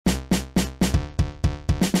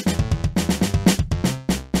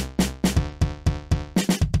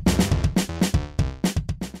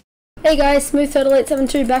Hey guys,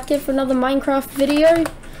 SmoothTurtle872 back here for another Minecraft video.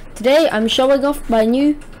 Today I'm showing off my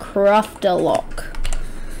new crafter lock.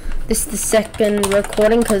 This is the second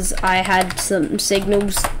recording because I had some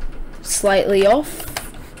signals slightly off.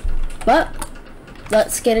 But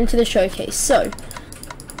let's get into the showcase. So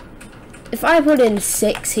if I put in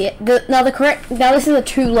 6 here, now this is a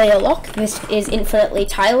 2-layer lock. This is infinitely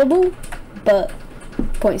tileable, but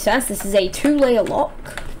point stands, this is a 2-layer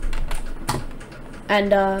lock.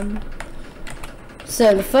 And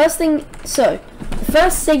so the first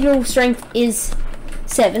signal strength is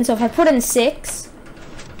 7. So if I put in 6,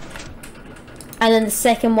 and then the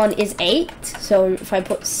second one is 8. So if I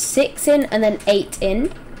put 6 in and then 8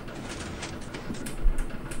 in,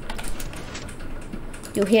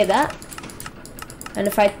 you'll hear that. And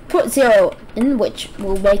if I put 0 in, which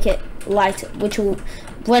will make it light, which will,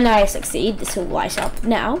 when I succeed, this will light up.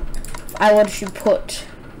 Now, if I want to put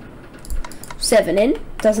 7 in,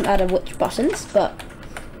 doesn't matter which buttons, but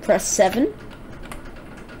press 7.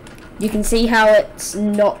 You can see how it's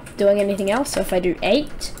not doing anything else. So if I do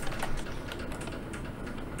 8,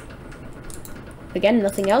 again,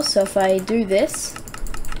 nothing else. So if I do this,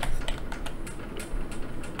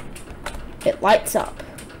 it lights up.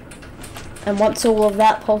 And once all of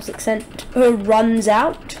that pulse accent runs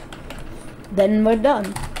out, then we're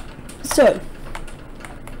done. So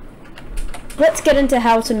let's get into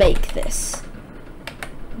how to make this.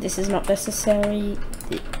 This is not necessary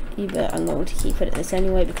either. I'm going to keep it at this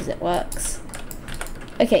anyway because it works.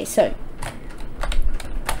 Okay, so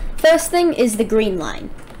first thing is the green line.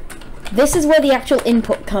 This is where the actual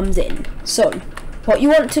input comes in. So what you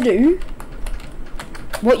want to do,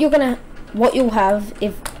 what you'll have,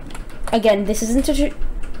 if again, this isn't a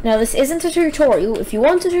tutorial. If you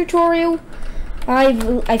want a tutorial,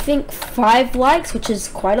 I think 5 likes, which is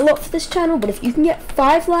quite a lot for this channel, but if you can get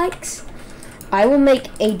 5 likes, I will make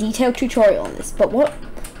a detailed tutorial on this. But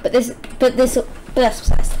that's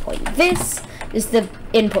besides the point. This is the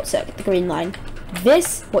input circuit, the green line.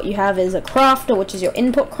 This, what you have is a crafter, which is your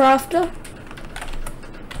input crafter,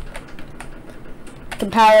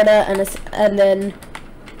 comparator, and then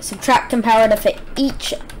subtract comparator for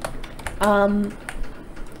each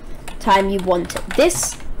time you want it.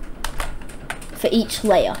 This for each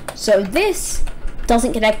layer. So this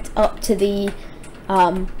doesn't connect up to the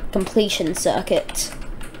completion circuit.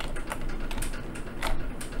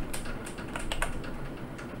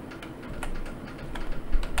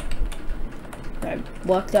 I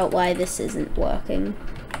worked out why this isn't working.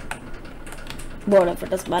 Whatever, it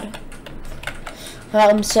doesn't matter.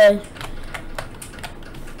 So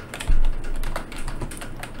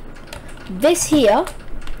this here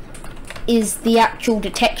is the actual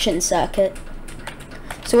detection circuit.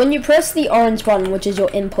 So when you press the orange button, which is your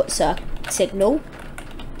input signal,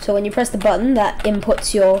 so when you press the button, that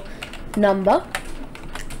inputs your number,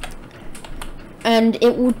 and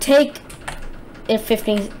it will take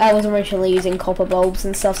 15. I was originally using copper bulbs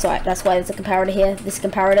and stuff, so that's why there's a comparator here. This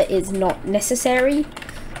comparator is not necessary.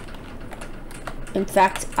 In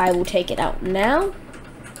fact, I will take it out now.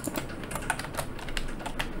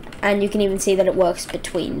 And you can even see that it works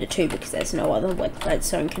between the two because there's no other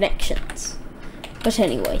redstone connections. But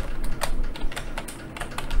anyway,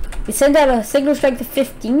 we send out a signal strength of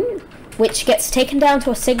 15, which gets taken down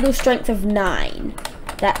to a signal strength of 9.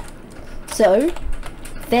 So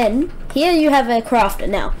then here you have a crafter.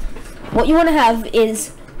 Now, what you want to have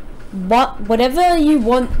is whatever you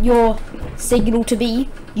want your signal to be,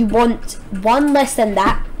 you want one less than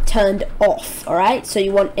that turned off. Alright, so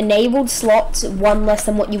you want enabled slots, one less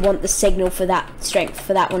than what you want the signal for that strength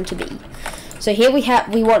for that one to be. So here we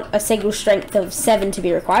want a signal strength of 7 to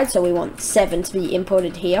be required, so we want 7 to be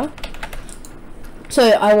inputted here.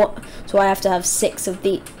 So I have to have 6 of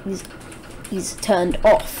these turned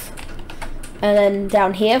off. And then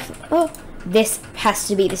down here, this has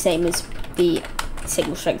to be the same as the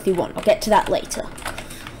signal strength you want. I'll get to that later.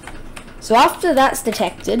 So after that's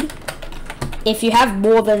detected, if you have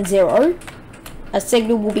more than 0, a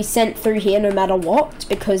signal will be sent through here no matter what,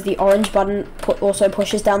 because the orange button also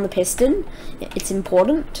pushes down the piston. It's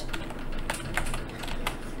important.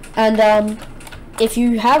 And if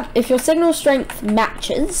your signal strength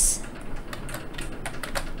matches,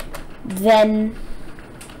 then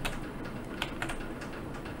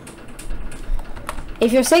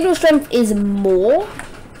if your signal strength is more,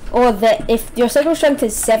 or if your signal strength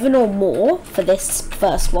is 7 or more for this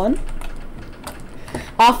first one,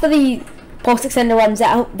 after the pulse extender runs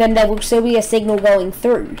out, then there will still be a signal going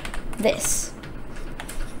through this,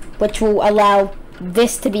 which will allow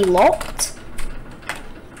this to be locked,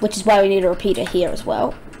 which is why we need a repeater here as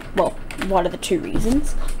well. Well, one of the 2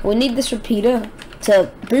 reasons. We need this repeater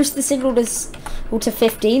to boost the signal to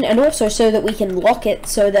 15, and also so that we can lock it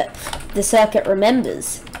so that the circuit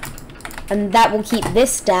remembers. And that will keep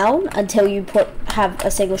this down until you have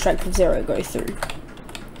a signal strength of 0 go through.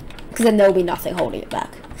 Because then there'll be nothing holding it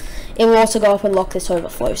back. It will also go up and lock this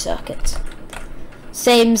overflow circuit.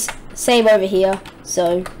 Same over here.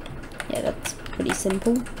 So yeah, that's pretty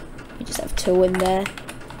simple. You just have 2 in there.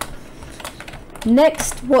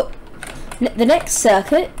 Next, the next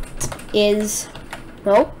circuit is,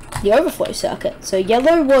 well, the overflow circuit. So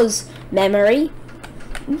yellow was memory.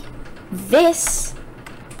 This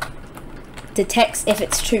detects if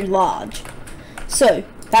it's too large. So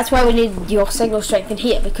that's why we need your signal strength in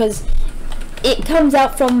here, because it comes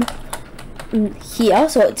out from here,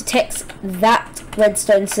 so it detects that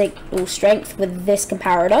redstone signal strength with this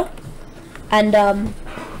comparator. And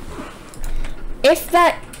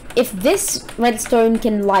if this redstone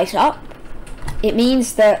can light up, it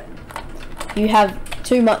means that you have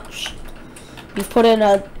too much. You've put in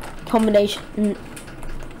a combination,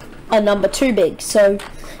 a number too big, so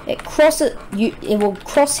it will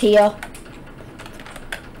cross here,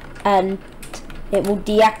 and it will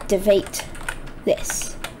deactivate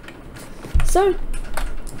this. So,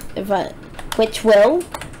 which will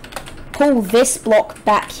pull this block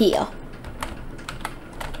back here.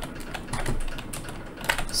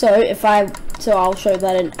 So I'll show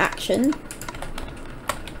that in action.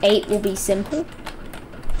 8 will be simple.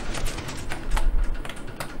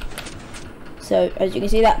 So as you can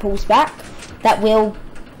see, that pulls back. That will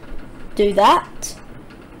do that.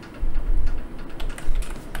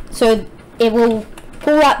 So it will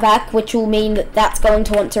pull that back, which will mean that that's going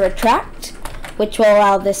to want to retract, which will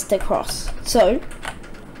allow this to cross. So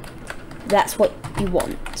that's what you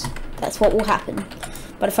want. That's what will happen.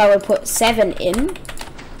 But if I were to put 7 in,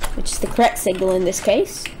 which is the correct signal in this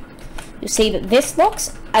case, you'll see that this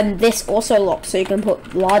locks and this also locks, so you can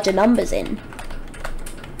put larger numbers in.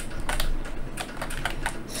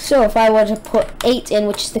 So if I were to put 8 in,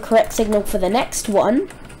 which is the correct signal for the next one,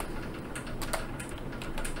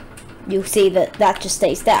 you'll see that that just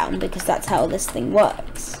stays down, because that's how this thing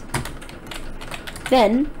works.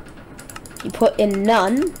 Then you put in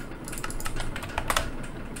none,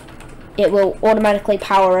 it will automatically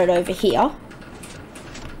power it over here.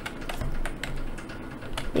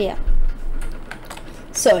 Yeah.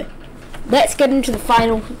 So let's get into the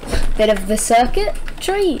final bit of the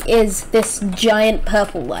circuitry, is this giant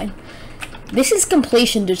purple line. This is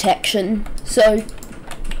completion detection. So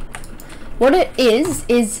what it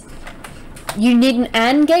is you need an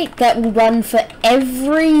AND gate that will run for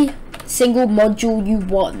every single module you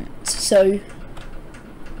want. So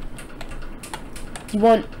you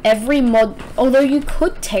want every although you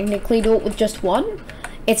could technically do it with just one,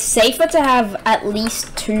 it's safer to have at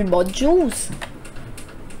least 2 modules,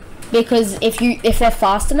 because if they're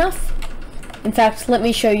fast enough. In fact, let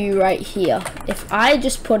me show you right here. If I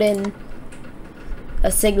just put in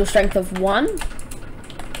a signal strength of 1,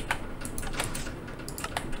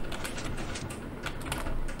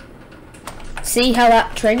 see how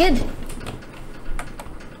that triggered?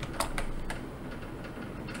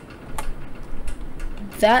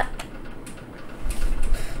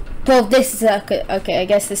 Well, this circuit, okay, I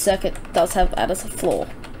guess this circuit does have that as a flaw,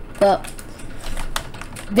 but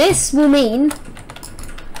this will mean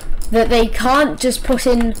that they can't just put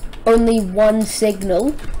in only one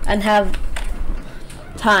signal and have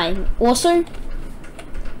time. Also,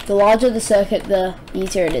 the larger the circuit, the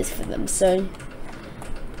easier it is for them. So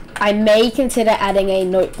I may consider adding a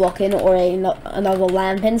note block in, or another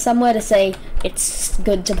LAN pin somewhere to say it's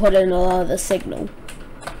good to put in another signal.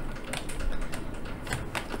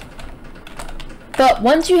 But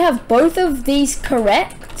once you have both of these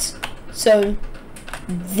correct, so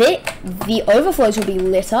the overflows will be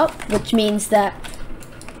lit up, which means that,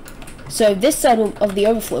 so this side of the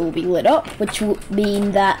overflow will be lit up, which will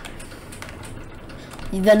mean that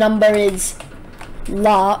the number is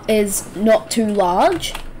not too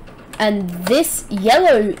large, and this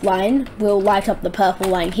yellow line will light up the purple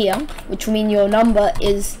line here, which will mean your number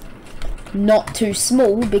is not too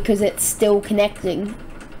small, because it's still connecting,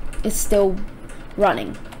 it's still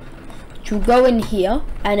running. Which will go in here,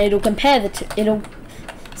 and it'll compare the two, it'll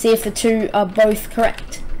see if the two are both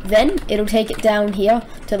correct. Then it'll take it down here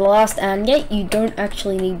to the last AND gate. You don't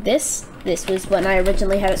actually need this. This was when I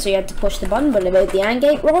originally had it, so you had to push the button, but I made the AND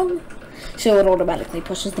gate wrong, so it automatically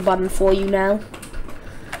pushes the button for you now.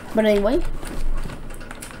 But anyway,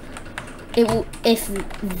 it will, if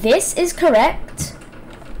this is correct,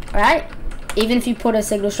 right, even if you put a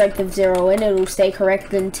signal strength of 0 in, it'll stay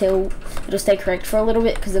correct it'll stay correct for a little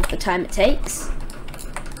bit because of the time it takes.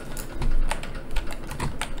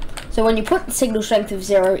 So when you put the signal strength of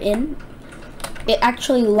 0 in, it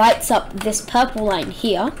actually lights up this purple line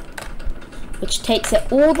here, which takes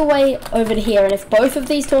it all the way over to here. And if both of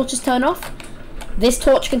these torches turn off, this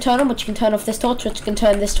torch can turn on, which can turn off this torch, which can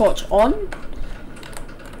turn this torch on,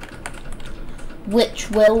 which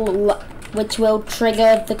will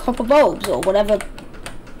trigger the copper bulbs or whatever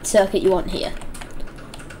circuit you want here.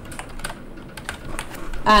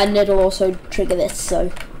 And it'll also trigger this,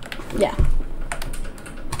 so yeah.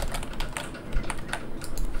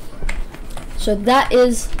 So that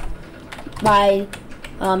is my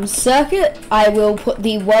circuit. I will put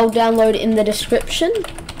the world download in the description.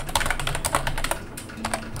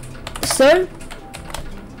 So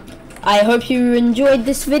I hope you enjoyed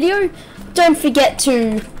this video. Don't forget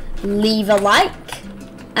to leave a like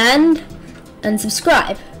and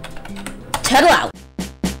subscribe. Turtle out.